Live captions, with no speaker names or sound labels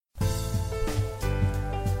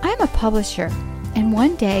a publisher, and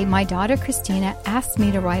one day my daughter Christina asked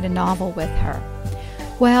me to write a novel with her.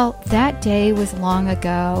 Well, that day was long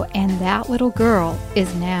ago, and that little girl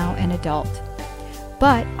is now an adult.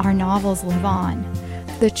 But our novels live on.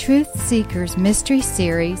 The Truth Seekers Mystery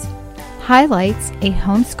Series highlights a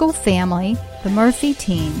homeschool family, the Murphy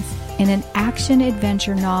teens, in an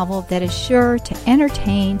action-adventure novel that is sure to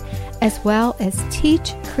entertain as well as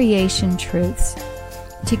teach creation truths.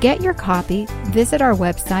 To get your copy, visit our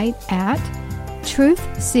website at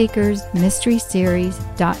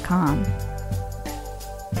truthseekersmysteryseries.com.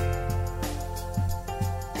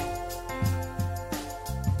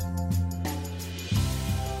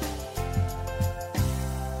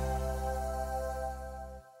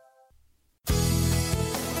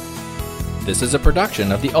 This is a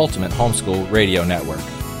production of the Ultimate Homeschool Radio Network.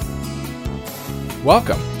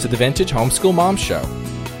 Welcome to the Vintage Homeschool Mom Show.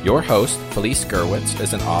 Your host, Felice Gerwitz,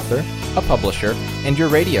 is an author, a publisher, and your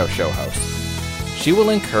radio show host. She will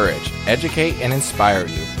encourage, educate, and inspire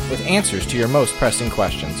you with answers to your most pressing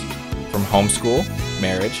questions from homeschool,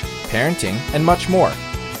 marriage, parenting, and much more.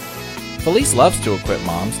 Felice loves to equip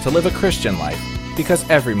moms to live a Christian life because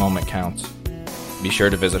every moment counts. Be sure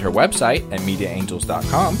to visit her website at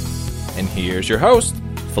mediaangels.com. And here's your host,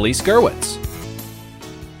 Felice Gerwitz.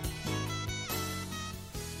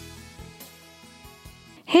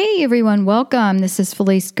 Hey everyone, welcome. This is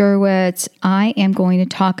Felice Gerwitz. I am going to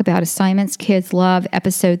talk about Assignments Kids Love,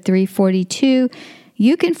 episode 342.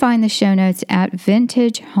 You can find the show notes at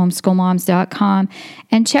vintagehomeschoolmoms.com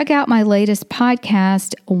and check out my latest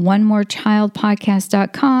podcast,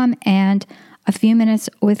 onemorechildpodcast.com and A Few Minutes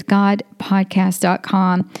with God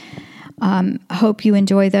podcast.com. Hope you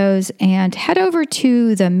enjoy those, and head over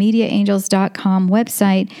to the mediaangels.com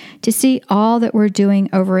website to see all that we're doing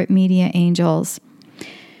over at Media Angels.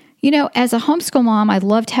 You know, as a homeschool mom, I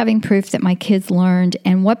loved having proof that my kids learned,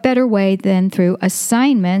 and what better way than through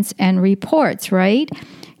assignments and reports, right?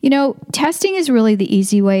 You know, testing is really the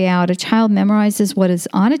easy way out. A child memorizes what is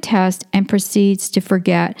on a test and proceeds to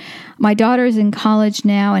forget. My daughter is in college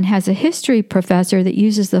now and has a history professor that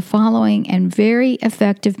uses the following and very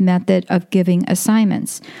effective method of giving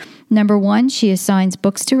assignments. Number 1, she assigns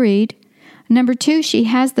books to read. Number 2, she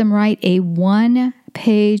has them write a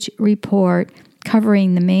 1-page report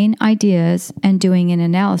covering the main ideas and doing an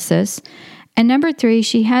analysis. And number 3,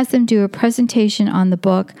 she has them do a presentation on the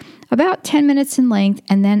book about 10 minutes in length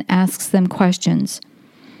and then asks them questions.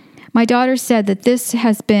 My daughter said that this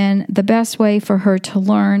has been the best way for her to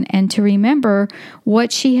learn and to remember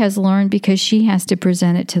what she has learned because she has to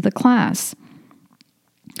present it to the class.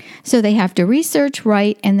 So they have to research,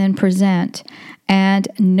 write, and then present and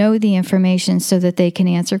know the information so that they can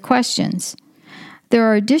answer questions. There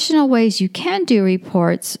are additional ways you can do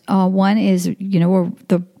reports. One is,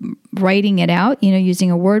 the writing it out, using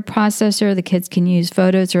a word processor. The kids can use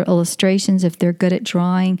photos or illustrations if they're good at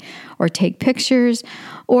drawing or take pictures.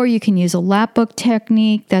 Or you can use a lapbook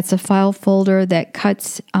technique. That's a file folder that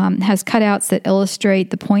has cutouts that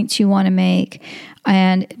illustrate the points you want to make.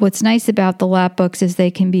 And what's nice about the lapbooks is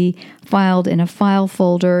they can be filed in a file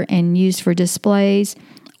folder and used for displays.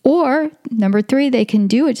 Or, number 3, they can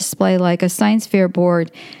do a display like a science fair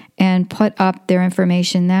board and put up their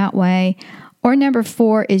information that way. Or number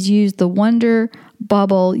 4 is use the Wonder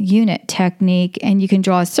Bubble unit technique, and you can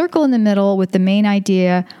draw a circle in the middle with the main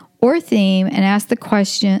idea or theme and ask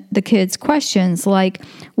the kids questions like,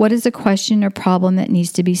 what is a question or problem that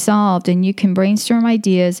needs to be solved? And you can brainstorm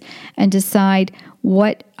ideas and decide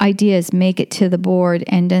what ideas make it to the board,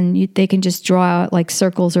 and then they can just draw out like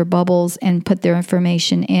circles or bubbles and put their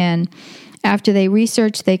information in. After they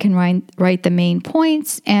research, they can write the main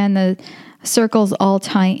points, and the circles all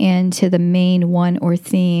tie into the main one or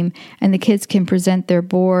theme, and the kids can present their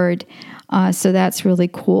board. So that's really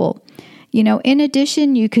cool. In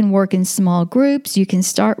addition, you can work in small groups. You can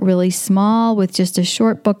start really small with just a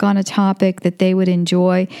short book on a topic that they would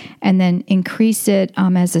enjoy and then increase it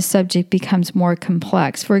as the subject becomes more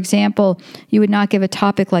complex. For example, you would not give a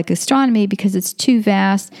topic like astronomy because it's too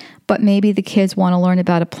vast, but maybe the kids want to learn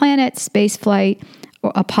about a planet, space flight,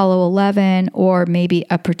 or Apollo 11, or maybe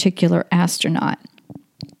a particular astronaut.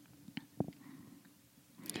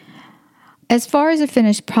 As far as a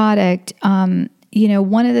finished product, one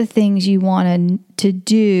of the things you want to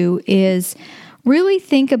do is really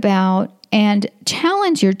think about and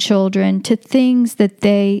challenge your children to things that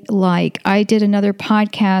they like. I did another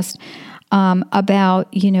podcast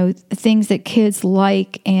about, things that kids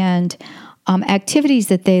like and activities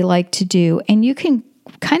that they like to do. And you can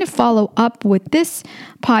kind of follow up with this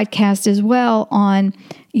podcast as well on,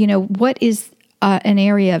 what is an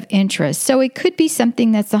area of interest. So it could be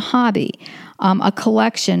something that's a hobby, a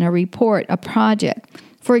collection, a report, a project.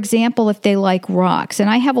 For example, if they like rocks, and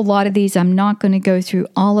I have a lot of these, I'm not going to go through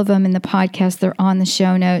all of them in the podcast. They're on the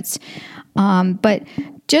show notes. But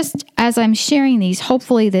just as I'm sharing these,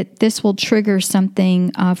 hopefully that this will trigger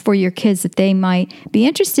something for your kids that they might be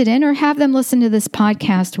interested in, or have them listen to this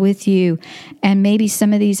podcast with you. And maybe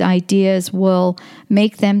some of these ideas will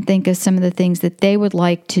make them think of some of the things that they would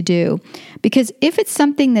like to do. Because if it's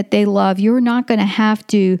something that they love, you're not going to have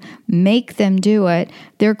to make them do it.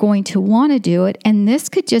 They're going to want to do it. And this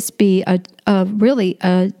could just be a really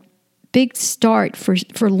big start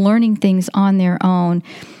for learning things on their own.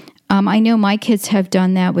 I know my kids have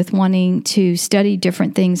done that with wanting to study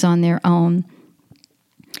different things on their own.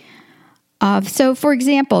 So, for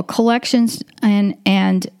example, collections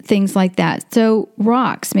and things like that. So,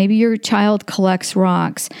 rocks. Maybe your child collects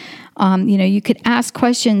rocks. You could ask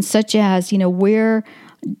questions such as, where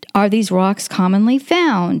are these rocks commonly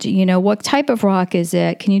found? What type of rock is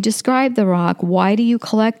it? Can you describe the rock? Why do you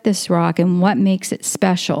collect this rock, and what makes it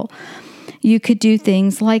special? You could do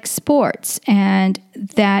things like sports, and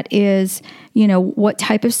that is, what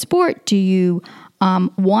type of sport do you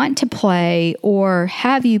want to play, or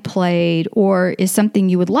have you played, or is something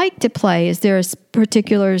you would like to play? Is there a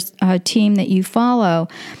particular team that you follow?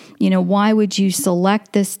 Why would you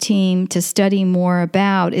select this team to study more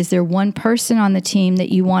about? Is there one person on the team that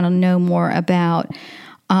you want to know more about?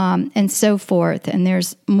 And so forth. And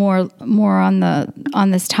there's more on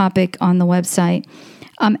this topic on the website.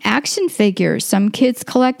 Action figures. Some kids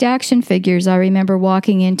collect action figures. I remember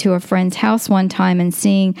walking into a friend's house one time and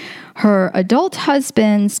seeing her adult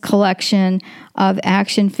husband's collection of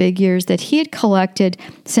action figures that he had collected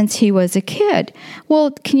since he was a kid.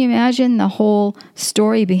 Well, can you imagine the whole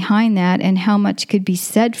story behind that and how much could be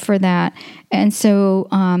said for that? And so,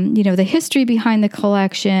 the history behind the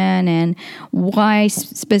collection and why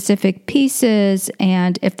specific pieces,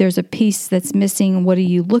 and if there's a piece that's missing, what are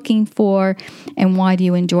you looking for, and why do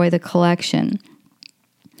you enjoy the collection?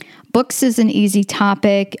 Books is an easy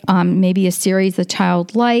topic, maybe a series the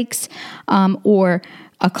child likes, or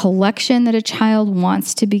a collection that a child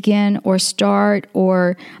wants to begin or start,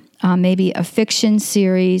 or maybe a fiction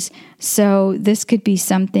series. So this could be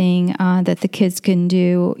something that the kids can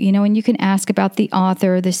do, and you can ask about the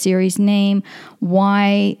author, the series name,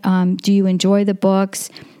 why do you enjoy the books,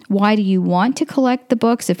 why do you want to collect the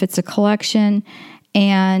books if it's a collection,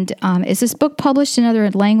 and is this book published in other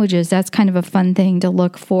languages? That's kind of a fun thing to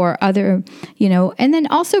look for. And then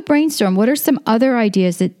also brainstorm. What are some other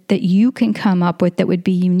ideas that you can come up with that would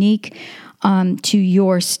be unique to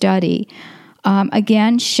your study?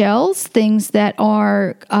 Again, shells, things that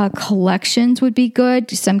are collections would be good.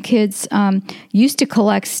 Some kids used to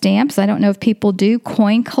collect stamps. I don't know if people do.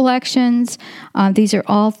 Coin collections. These are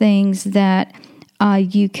all things that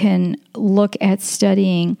you can look at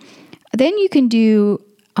studying. Then you can do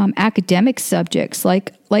academic subjects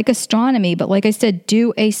like astronomy, but like I said,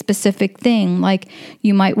 do a specific thing. Like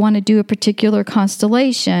you might want to do a particular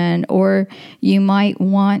constellation, or you might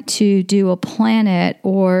want to do a planet,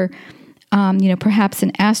 or perhaps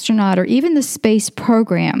an astronaut, or even the space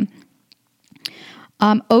program.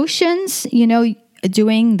 Oceans,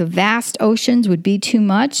 doing the vast oceans would be too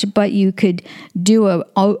much, but you could do an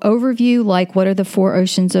overview, like what are the 4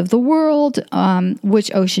 oceans of the world?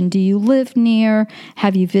 Which ocean do you live near?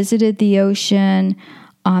 Have you visited the ocean?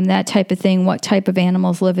 That type of thing. What type of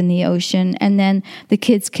animals live in the ocean? And then the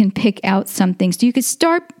kids can pick out something. So you could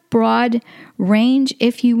start broad range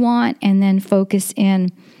if you want, and then focus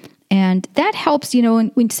in. And that helps,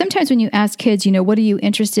 sometimes when you ask kids, what are you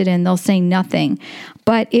interested in? They'll say nothing.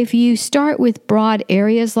 But if you start with broad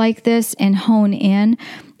areas like this and hone in,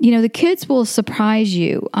 the kids will surprise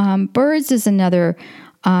you. Birds is another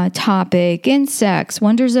topic. Insects,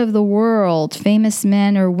 wonders of the world, famous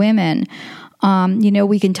men or women.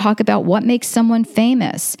 We can talk about what makes someone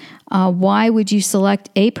famous. Why would you select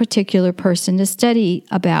a particular person to study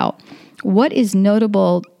about? What is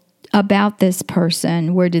notable about this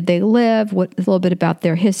person? Where did they live? What a little bit about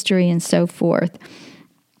their history, and so forth.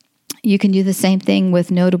 You can do the same thing with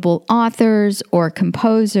notable authors or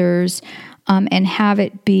composers, and have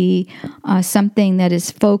it be something that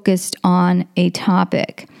is focused on a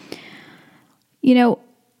topic.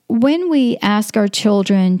 when we ask our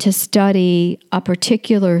children to study a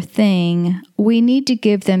particular thing, we need to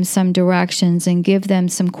give them some directions and give them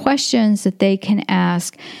some questions that they can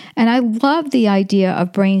ask. And I love the idea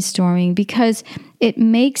of brainstorming because it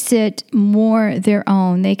makes it more their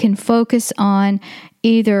own. They can focus on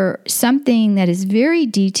either something that is very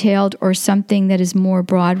detailed or something that is more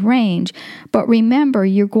broad range. But remember,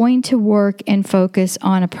 you're going to work and focus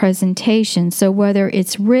on a presentation. So whether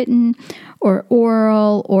it's written or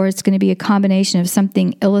oral, or it's going to be a combination of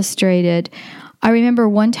something illustrated. I remember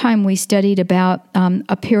one time we studied about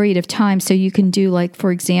a period of time. So you can do, like,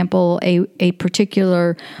 for example, a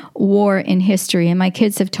particular war in history. And my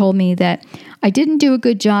kids have told me that I didn't do a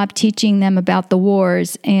good job teaching them about the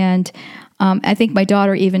wars. And I think my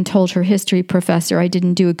daughter even told her history professor I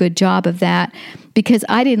didn't do a good job of that because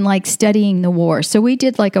I didn't like studying the war. So we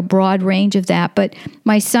did like a broad range of that. But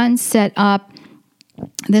my son set up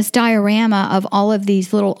this diorama of all of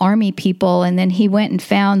these little army people, and then he went and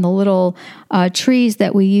found the little trees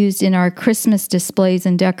that we used in our Christmas displays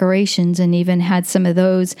and decorations, and even had some of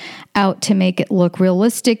those out to make it look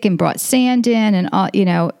realistic, and brought sand in, and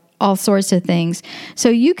all sorts of things. So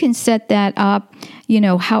you can set that up,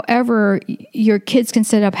 however your kids can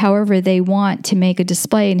set up however they want to make a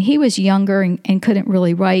display. And he was younger and couldn't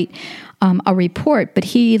really write a report, but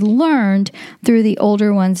he learned through the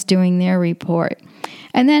older ones doing their report.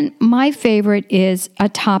 And then my favorite is a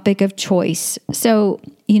topic of choice. So,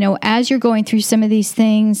 as you're going through some of these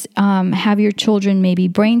things, have your children maybe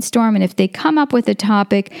brainstorm. And if they come up with a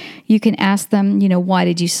topic, you can ask them, why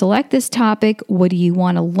did you select this topic? What do you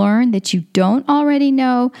want to learn that you don't already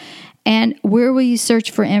know? And where will you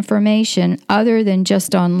search for information other than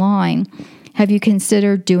just online? Have you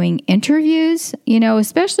considered doing interviews?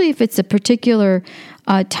 Especially if it's a particular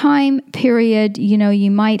time period,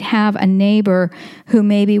 you might have a neighbor who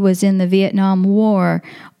maybe was in the Vietnam War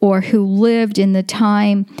or who lived in the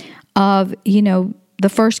time of, the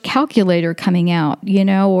first calculator coming out,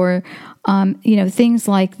 or, things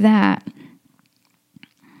like that.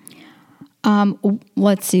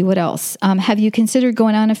 Let's see, what else? Have you considered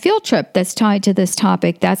going on a field trip that's tied to this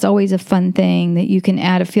topic? That's always a fun thing that you can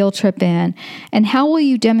add a field trip in. And how will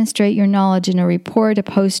you demonstrate your knowledge in a report, a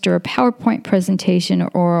poster, a PowerPoint presentation, or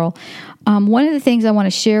oral? One of the things I want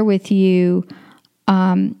to share with you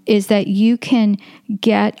is that you can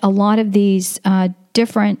get a lot of these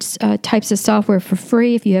different types of software for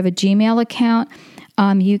free if you have a Gmail account.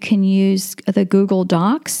 You can use the Google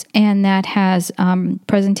Docs, and that has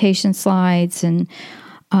presentation slides and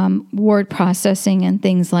word processing and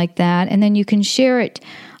things like that. And then you can share it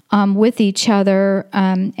with each other,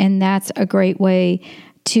 and that's a great way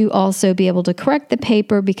to also be able to correct the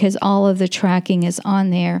paper because all of the tracking is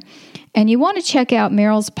on there. And you want to check out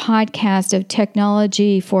Meryl's podcast of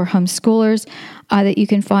technology for homeschoolers that you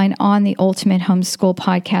can find on the Ultimate Homeschool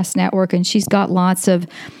Podcast Network. And she's got lots of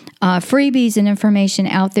freebies and information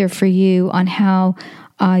out there for you on how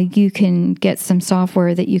you can get some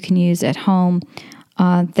software that you can use at home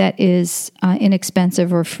that is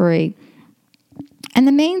inexpensive or free. And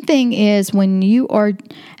the main thing is when you are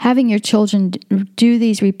having your children do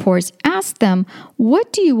these reports, ask them,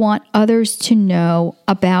 what do you want others to know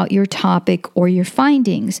about your topic or your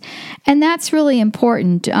findings? And that's really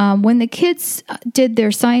important. When the kids did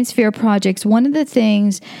their science fair projects, one of the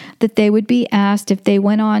things that they would be asked if they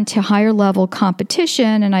went on to higher level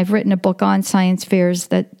competition, and I've written a book on science fairs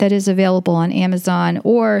that is available on Amazon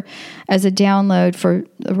or as a download for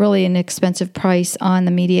a really inexpensive price on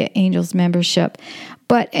the Media Angels membership.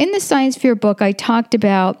 But in the Science Fair book, I talked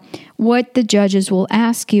about what the judges will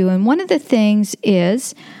ask you. And one of the things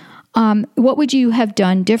is, what would you have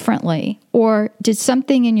done differently? Or did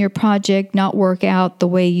something in your project not work out the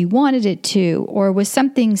way you wanted it to? Or was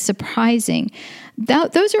something surprising?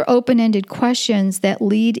 Those are open-ended questions that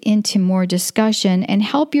lead into more discussion and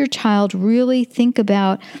help your child really think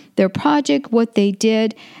about their project, what they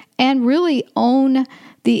did, and really own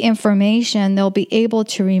the information. They'll be able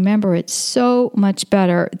to remember it so much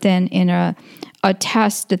better than in a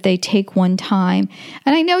test that they take one time.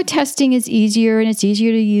 And I know testing is easier and it's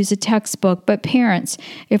easier to use a textbook, but parents,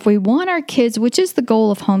 if we want our kids, which is the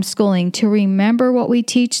goal of homeschooling, to remember what we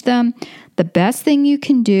teach them, the best thing you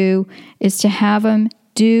can do is to have them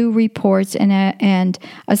do reports and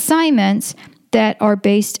assignments that are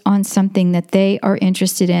based on something that they are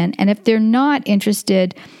interested in. And if they're not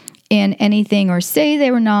interested in anything or say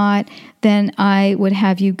they were not, then I would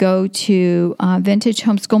have you go to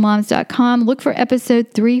vintagehomeschoolmoms.com, look for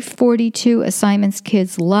episode 342, Assignments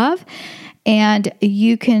Kids Love, and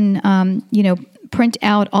you can print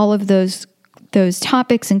out all of those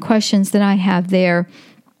topics and questions that I have there.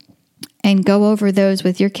 and go over those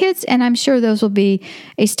with your kids. And I'm sure those will be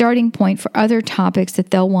a starting point for other topics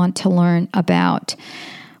that they'll want to learn about.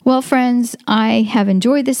 Well, friends, I have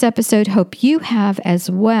enjoyed this episode. Hope you have as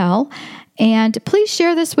well. And please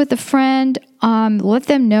share this with a friend. Let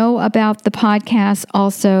them know about the podcast.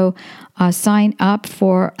 Also, sign up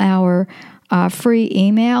for our free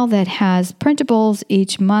email that has printables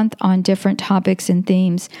each month on different topics and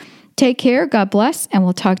themes. Take care. God bless. And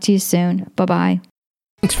we'll talk to you soon. Bye-bye.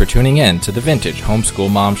 Thanks for tuning in to the Vintage Homeschool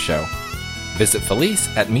Mom Show. Visit Felice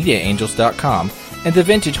at MediaAngels.com and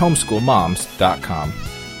TheVintageHomeschoolMoms.com.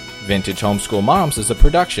 Vintage Homeschool Moms is a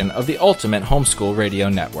production of the Ultimate Homeschool Radio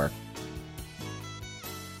Network.